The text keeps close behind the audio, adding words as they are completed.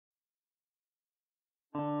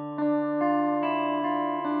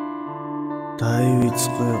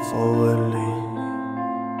დაივიწყე ყოველი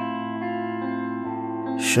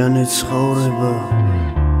შენი ცხოვრება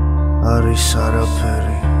არის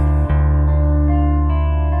არაფერი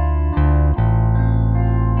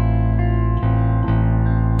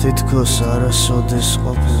თითქოს არასოდეს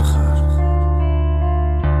ყოფილხარ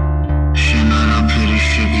შენ არაფერი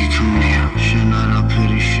შეგიქმნია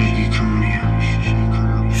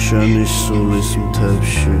შენი სულის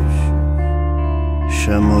მთებში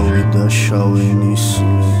შემოვიდა შავი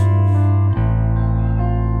ნისლი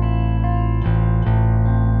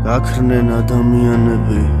გაქრნენ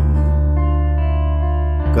ადამიანები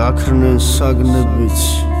გაქრნენ საგნებიც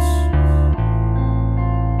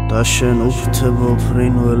და შენ უფრთებო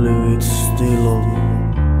ფრინველივით ვცდილობ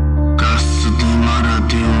გასცდი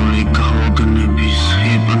მარადიული გაოგნების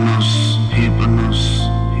ჰიპნოზ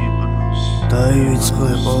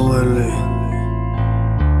დაივიწყე ყოველი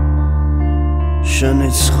შენი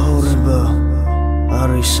ცხოვრება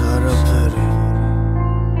არის არაფერი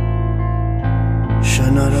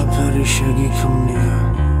შენ არაფერი შეგიქმნია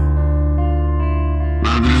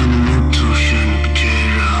მაგრამ ნუ შენ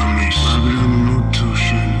გჯერა ამის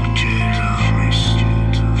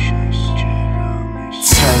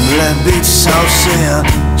ცემლებით სავსეა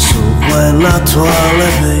სულ ყველა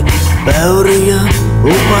თვალები ბევრია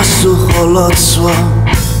უპასუხო ლოცვა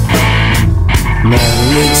მე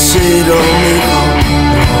ვიცი რომ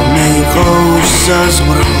იყო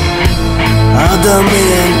უსაზღვრო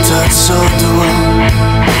ადამიანთა ცოდვა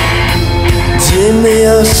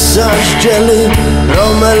ძიმეა სასჯელი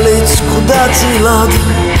რომელიც კვდაცილად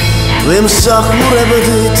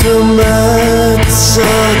ვიმსახურებდით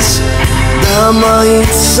მეცაც და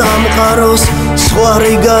მაინც სამყაროს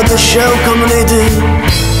ზღვარი გადშევქმნიდი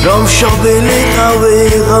რომ შობილიყავი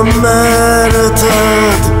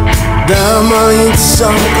ღმერთად და მაინც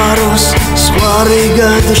სამყაროს ზღვარი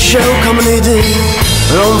გადშევქმნიდი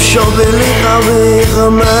რომ შობილიყავი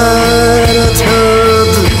ღმერთად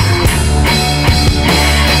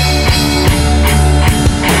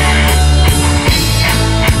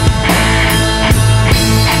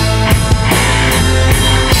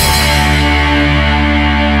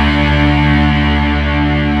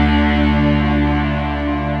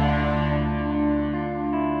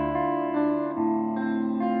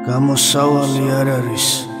გამოსავალი არ არის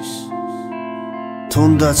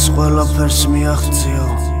თუნდაც ყველაფერს მიაღწიო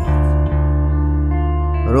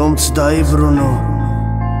რომც დაიბრუნო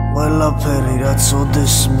ყველაფერი რაც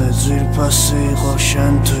ოდესმე ძვირფასი იყო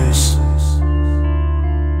შენთვის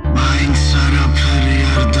მაინც არაფერი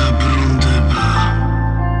არ დაბრუნდება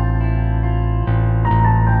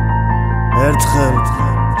ერთხელ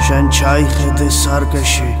შენ ჩაიხედე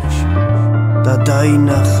სარკეში და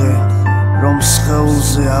დაინახე რომ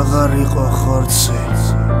სხეულზე აღარ იყო ხორცი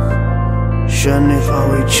შენ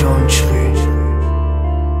იყავი ჩონჩხი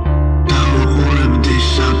დავუყურებდი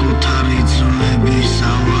საკუთარი ძვლების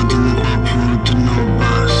ავადმყოფურ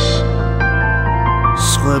დნობას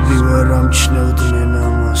სხვები ვერ ამჩნევდნენ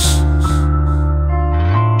ამას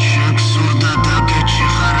შეგსურდა დაგეჩი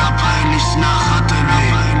ხარაფაელის ნახატები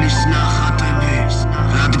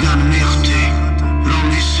რადგან მიხვდი რომ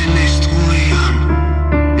ისინი სტყუიან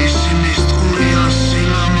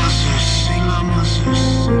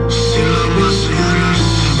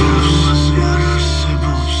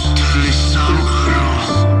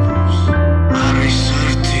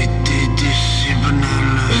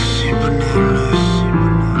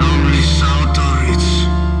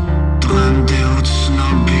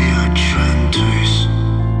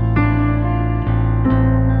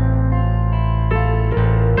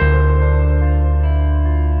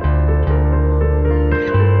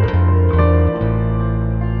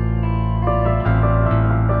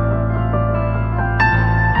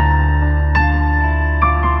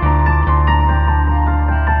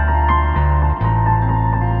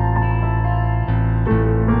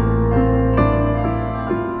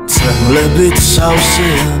ლებით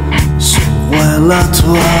სავსეა სულ ყველა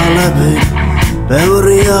თვალები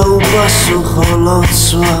ბევრია უპასუხო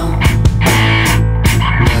ლოცვა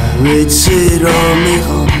მე ვიცი რომ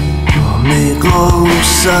იყო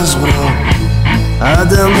უსაზღვრო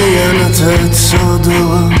ადამიანთა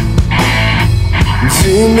ცოდვა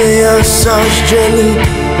ძიმეა სასჯელი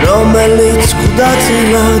რომელიც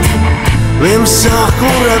კვდაცილად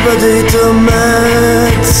ვიმსახურებდით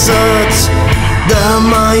მეცაც და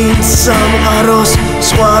მაინც სამყაროს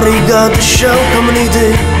ზღვარი გადშევქმნიდი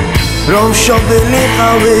რომ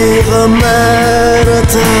შობილიყავი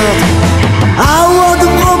ღმერთად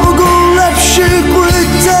ავადმყოფ გულებში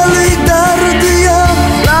კვიცელი დარდია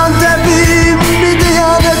ლანდები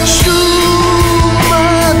მიდიან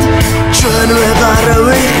ჩუმად ჩვენ ვეღარ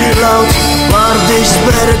ვიხილავთ Ardis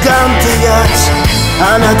bergantigat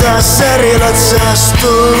Ana da serilat sa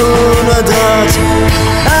stunadat